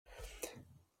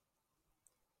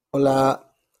Hola.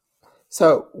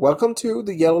 So, welcome to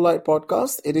the Yellow Light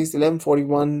podcast. It is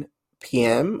 11:41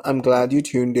 p.m. I'm glad you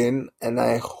tuned in and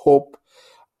I hope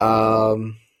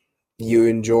um, you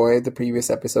enjoyed the previous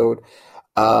episode.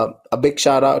 A big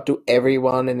shout out to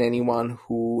everyone and anyone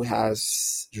who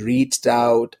has reached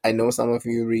out. I know some of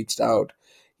you reached out.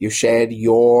 You shared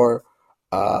your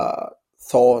uh,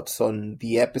 thoughts on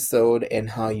the episode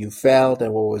and how you felt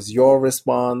and what was your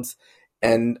response.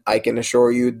 And I can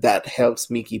assure you that helps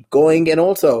me keep going and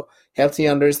also helps me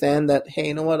understand that, hey,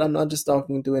 you know what? I'm not just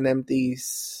talking to an empty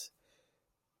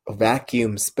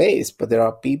vacuum space, but there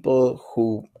are people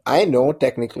who I know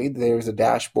technically there's a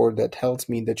dashboard that tells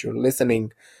me that you're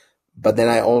listening, but then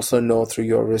I also know through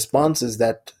your responses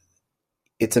that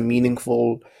it's a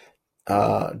meaningful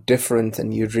difference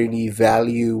and you really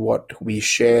value what we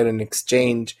share and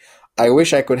exchange. I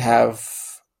wish I could have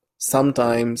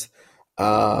sometimes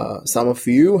some of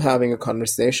you having a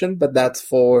conversation, but that's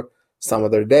for some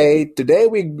other day. Today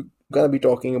we're going to be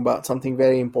talking about something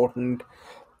very important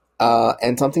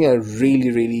and something I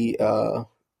really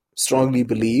strongly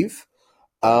believe.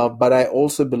 But I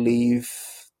also believe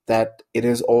that it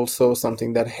is also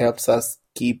something that helps us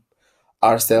keep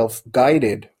ourselves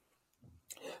guided.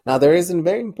 Now, there is a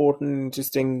very important,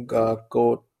 interesting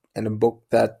quote in a book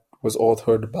that was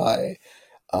authored by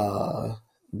uh,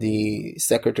 the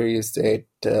Secretary of State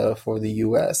for the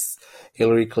US,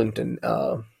 Hillary Clinton.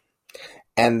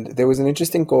 And there was an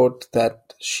interesting quote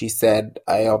that she said.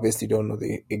 I obviously don't know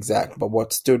the exact, but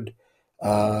what stood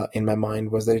in my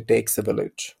mind was that it takes a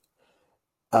village.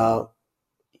 Uh,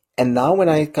 and now when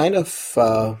I kind of,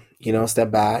 step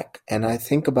back and I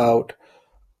think about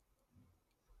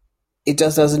it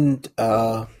just doesn't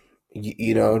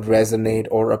resonate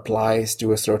or applies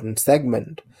to a certain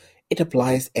segment. It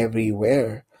applies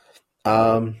everywhere.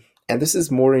 um, and this is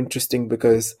more interesting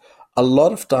because a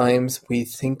lot of times we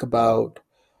think about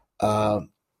uh,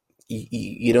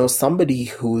 somebody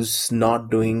who's not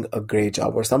doing a great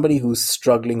job or somebody who's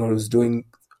struggling or who's doing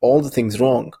all the things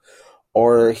wrong,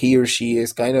 or he or she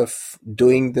is kind of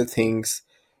doing the things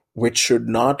which should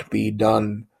not be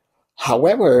done.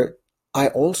 However, I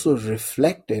also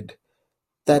reflected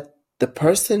that the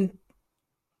person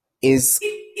is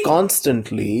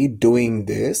constantly doing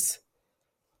this.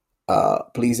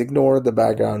 Please ignore the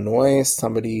background noise.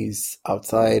 Somebody's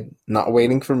outside, not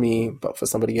waiting for me, but for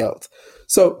somebody else.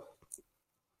 So,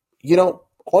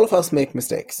 all of us make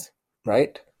mistakes,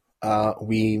 right?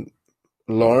 We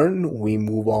learn, we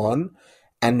move on,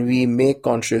 and we make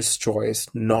conscious choice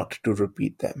not to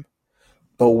repeat them.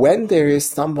 But when there is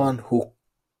someone who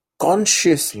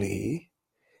consciously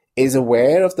is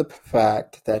aware of the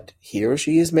fact that he or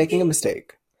she is making a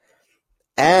mistake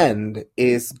and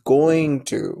is going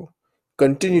to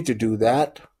continue to do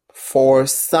that for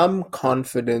some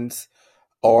confidence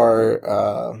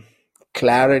or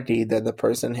clarity that the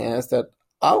person has that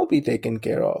I'll be taken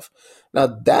care of. Now,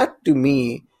 that to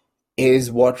me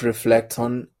is what reflects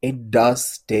on it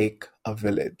does take a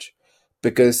village.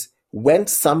 Because when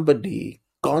somebody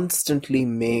constantly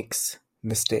makes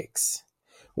mistakes,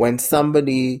 when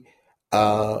somebody,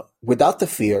 without the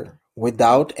fear,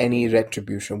 without any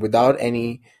retribution, without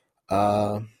any,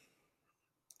 uh,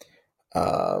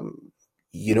 um,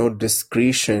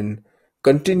 discretion,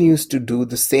 continues to do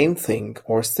the same thing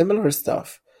or similar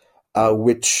stuff,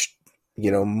 which,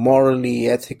 morally,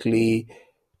 ethically,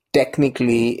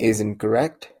 technically is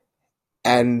incorrect.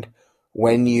 And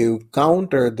when you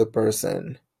counter the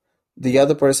person, the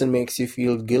other person makes you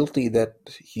feel guilty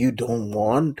that you don't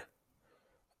want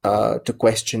to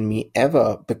question me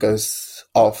ever because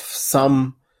of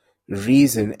some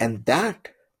reason. And that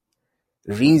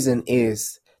reason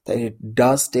is that it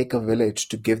does take a village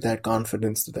to give that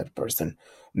confidence to that person.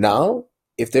 Now,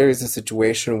 if there is a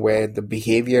situation where the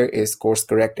behavior is course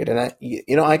corrected, and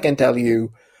I can tell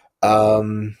you,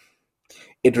 um,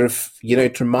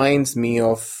 it reminds me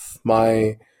of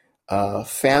my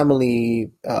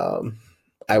family,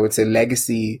 I would say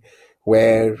legacy,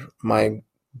 where my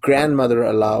grandmother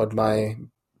allowed my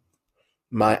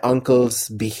uncle's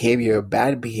behavior,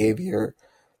 bad behavior,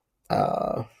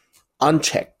 uh,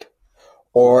 unchecked,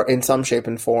 or in some shape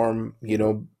and form,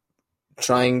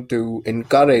 trying to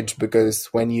encourage, because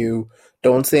when you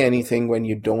don't say anything, when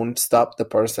you don't stop the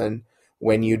person,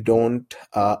 when you don't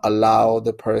allow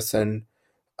the person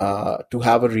to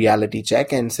have a reality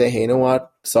check and say, hey, you know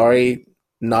what, sorry,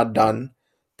 not done,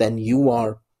 then you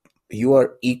are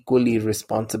equally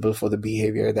responsible for the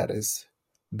behavior that is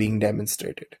being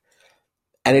demonstrated.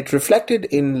 And it reflected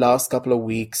in last couple of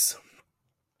weeks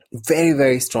very,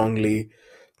 very strongly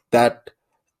that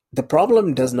the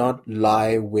problem does not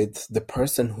lie with the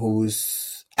person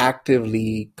who's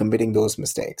actively committing those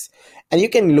mistakes. And you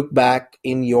can look back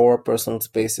in your personal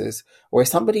spaces where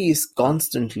somebody is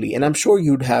constantly, and I'm sure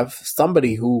you'd have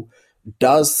somebody who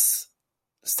does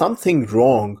something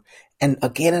wrong and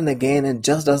again and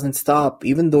just doesn't stop,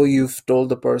 even though you've told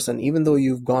the person, even though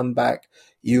you've gone back,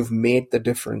 you've made the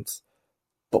difference.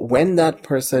 But when that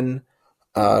person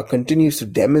continues to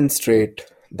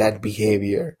demonstrate that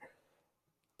behavior,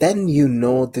 then you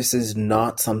know this is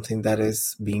not something that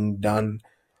is being done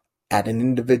at an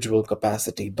individual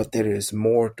capacity, but there is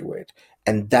more to it.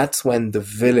 And that's when the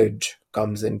village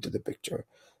comes into the picture.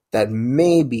 That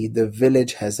maybe the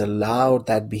village has allowed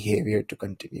that behavior to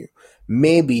continue.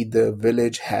 Maybe the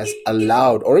village has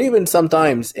allowed, or even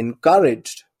sometimes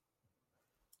encouraged,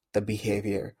 the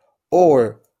behavior.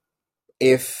 Or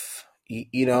if,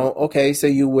 okay, so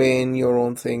you weigh in your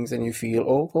own things and you feel,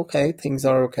 oh, okay, things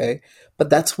are okay. But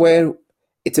that's where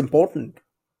it's important.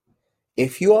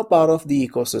 If you are part of the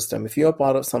ecosystem, if you are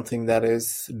part of something that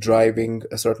is driving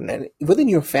a certain, and within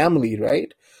your family,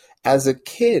 right? As a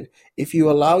kid, if you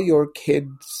allow your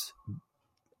kids'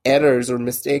 errors or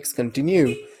mistakes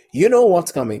continue, you know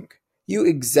what's coming. You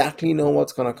exactly know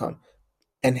what's going to come.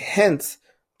 And hence,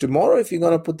 tomorrow, if you're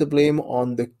going to put the blame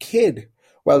on the kid,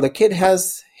 well, the kid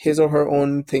has his or her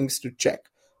own things to check.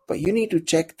 But you need to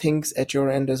check things at your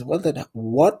end as well. That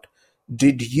what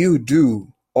did you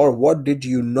do or what did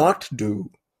you not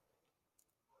do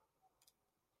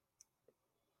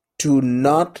to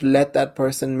not let that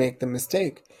person make the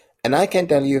mistake? And I can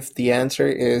tell you if the answer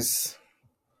is,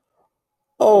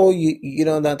 oh,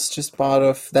 that's just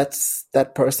that's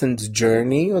that person's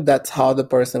journey, or that's how the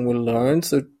person will learn.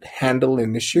 So handle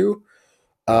an issue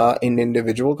in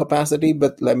individual capacity.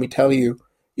 But let me tell you,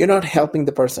 you're not helping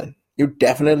the person. You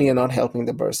definitely are not helping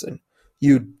the person.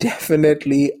 You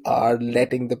definitely are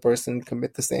letting the person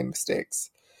commit the same mistakes.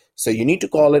 So you need to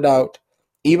call it out,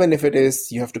 even if it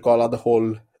is, you have to call out the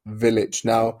whole village.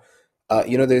 Now,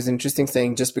 there's an interesting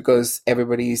saying, just because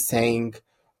everybody is saying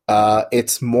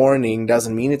it's morning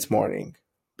doesn't mean it's morning.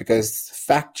 Because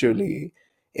factually,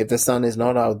 if the sun is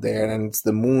not out there and it's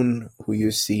the moon who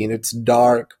you see and it's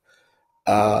dark,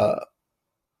 uh,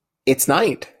 it's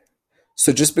night.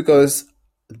 So just because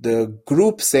the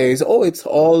group says, oh,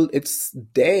 it's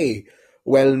day,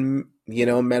 well,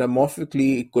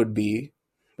 metamorphically it could be,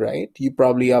 right? You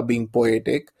probably are being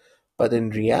poetic, but in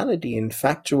reality, in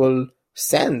factual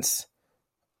sense,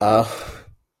 uh,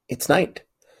 it's night.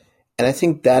 And I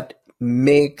think that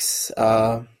makes,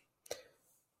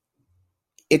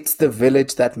 it's the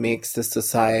village that makes the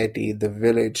society, the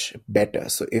village better.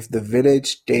 So if the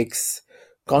village takes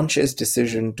conscious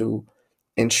decision to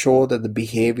ensure that the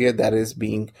behavior that is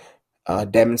being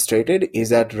demonstrated, is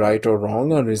that right or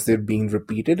wrong, or is it being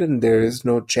repeated and there is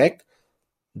no check,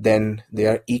 then they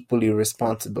are equally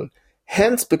responsible.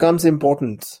 Hence becomes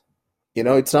importance.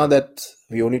 It's not that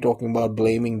we're only talking about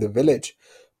blaming the village,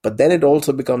 but then it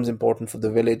also becomes important for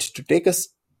the village to take a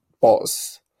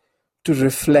pause, to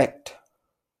reflect.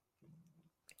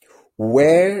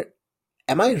 Where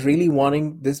am I really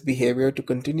wanting this behavior to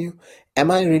continue?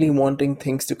 Am I really wanting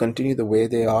things to continue the way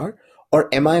they are?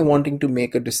 Or am I wanting to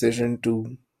make a decision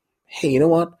to, hey, you know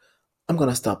what? I'm going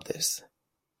to stop this.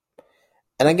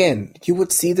 And again, you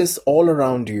would see this all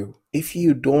around you. If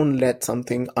you don't let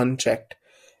something unchecked,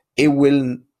 it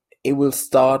will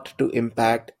start to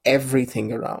impact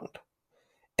everything around.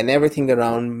 And everything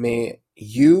around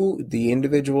the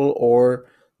individual or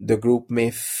the group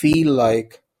may feel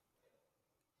like,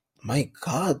 my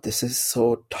God, this is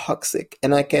so toxic.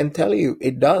 And I can tell you,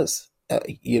 it does.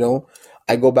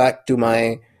 I go back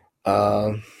to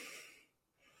uh,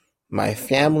 my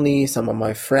family, some of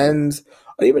my friends,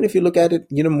 or even if you look at it,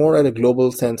 more at a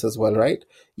global sense as well, right?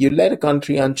 You let a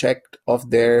country unchecked of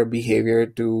their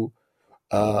behavior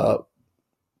uh,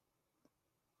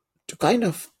 to kind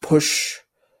of push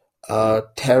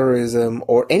terrorism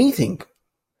or anything,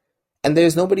 and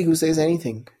there's nobody who says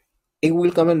anything. It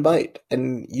will come and bite,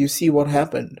 and you see what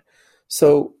happened.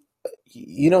 So,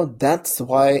 that's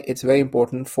why it's very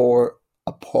important for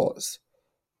a pause.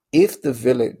 If the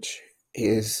village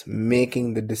is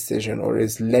making the decision or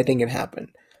is letting it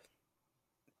happen,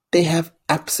 they have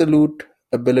absolute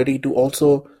ability to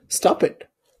also stop it,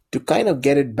 to kind of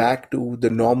get it back to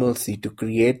the normalcy, to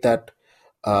create that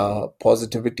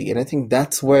positivity. And I think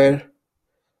that's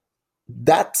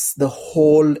the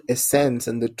whole essence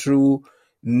and the true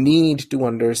need to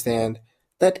understand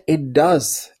that it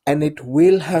does and it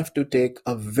will have to take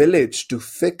a village to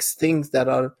fix things that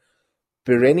are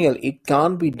perennial. It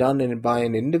can't be done by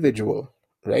an individual,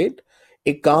 right?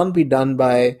 It can't be done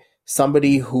by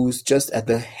somebody who's just at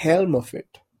the helm of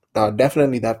it. Now,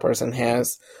 definitely that person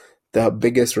has the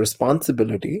biggest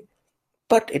responsibility,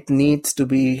 but it needs to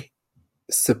be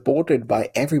supported by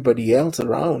everybody else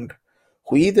around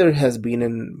who either has been a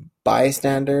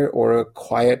bystander or a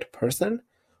quiet person,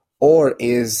 or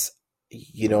is,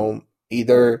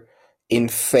 either in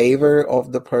favor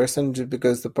of the person just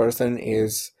because the person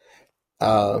is,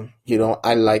 I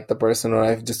like the person, or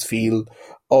I just feel,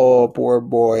 oh, poor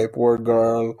boy, poor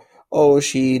girl, oh,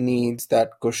 she needs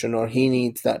that cushion or he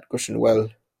needs that cushion. Well,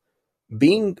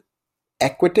 being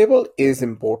equitable is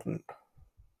important,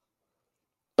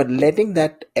 but letting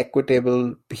that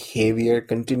equitable behavior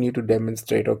continue to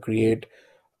demonstrate or create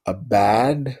a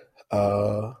bad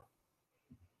uh,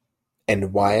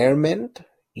 environment,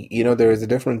 there is a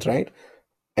difference, right?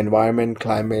 Environment,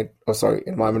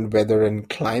 weather, and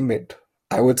climate.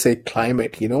 I would say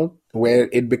climate, where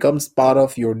it becomes part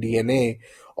of your DNA,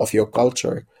 of your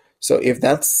culture. So if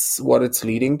that's what it's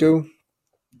leading to,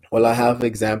 well, I have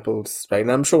examples, right?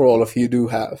 And I'm sure all of you do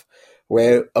have,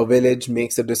 where a village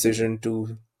makes a decision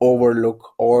to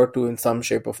overlook or to, in some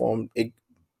shape or form,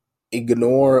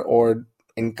 ignore or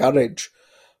encourage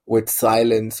with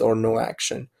silence or no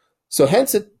action. So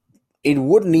hence it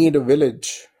would need a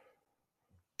village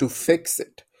to fix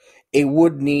it. It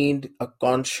would need a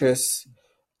conscious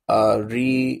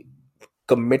recommitment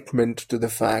to the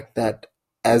fact that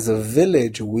as a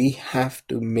village, we have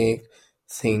to make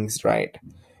things right.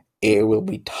 It will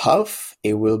be tough,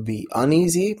 it will be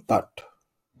uneasy, but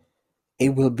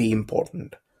it will be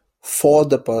important for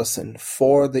the person,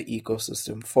 for the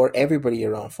ecosystem, for everybody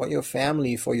around, for your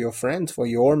family, for your friends, for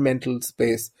your mental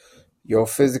space, your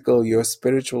physical, your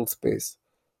spiritual space.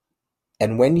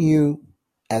 And when you,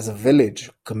 as a village,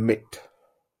 commit,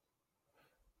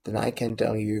 then I can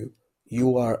tell you,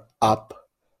 you are up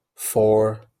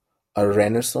for a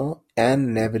renaissance and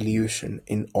an evolution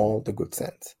in all the good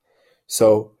sense.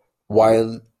 So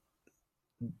while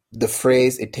the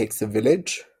phrase "it takes a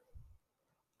village"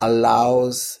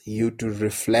 allows you to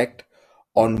reflect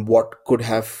on what could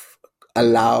have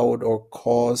allowed or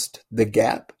caused the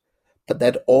gap, but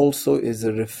that also is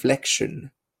a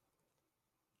reflection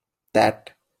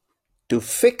that to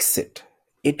fix it,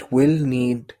 it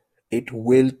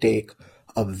will take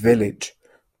a village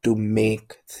to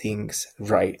make things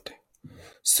right.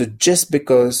 So just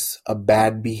because a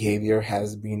bad behavior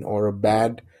has been, or a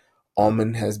bad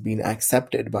omen has been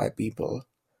accepted by people,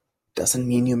 doesn't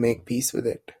mean you make peace with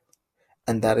it.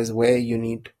 And that is where you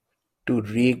need to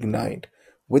reignite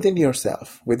within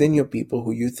yourself, within your people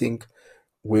who you think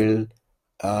will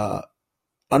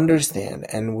understand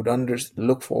and would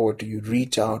look forward to you,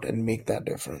 reach out and make that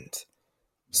difference.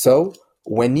 So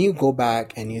when you go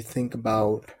back and you think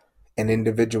about an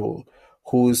individual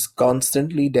who's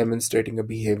constantly demonstrating a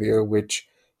behavior which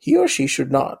he or she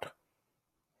should not,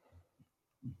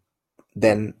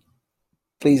 then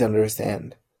please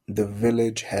understand the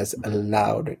village has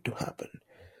allowed it to happen.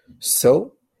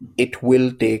 So it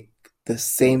will take the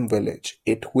same village,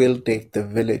 it will take the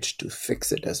village to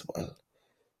fix it as well.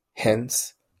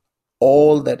 Hence,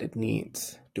 all that it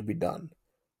needs to be done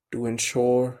to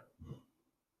ensure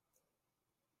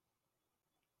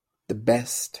the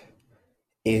best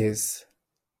is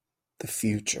the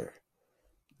future.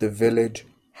 The village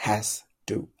has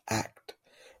to act,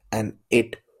 and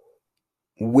it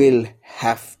will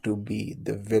have to be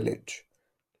the village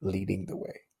leading the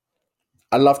way.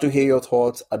 I'd love to hear your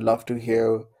thoughts. I'd love to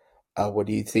hear what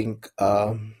do you think.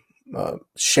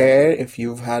 Share if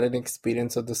you've had an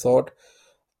experience of the sort,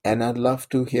 and I'd love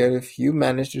to hear if you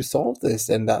managed to solve this,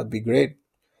 and that'd be great.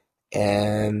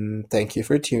 And thank you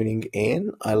for tuning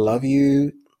in. I love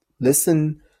you.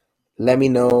 Listen, let me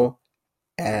know,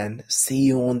 and see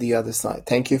you on the other side.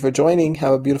 Thank you for joining.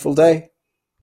 Have a beautiful day.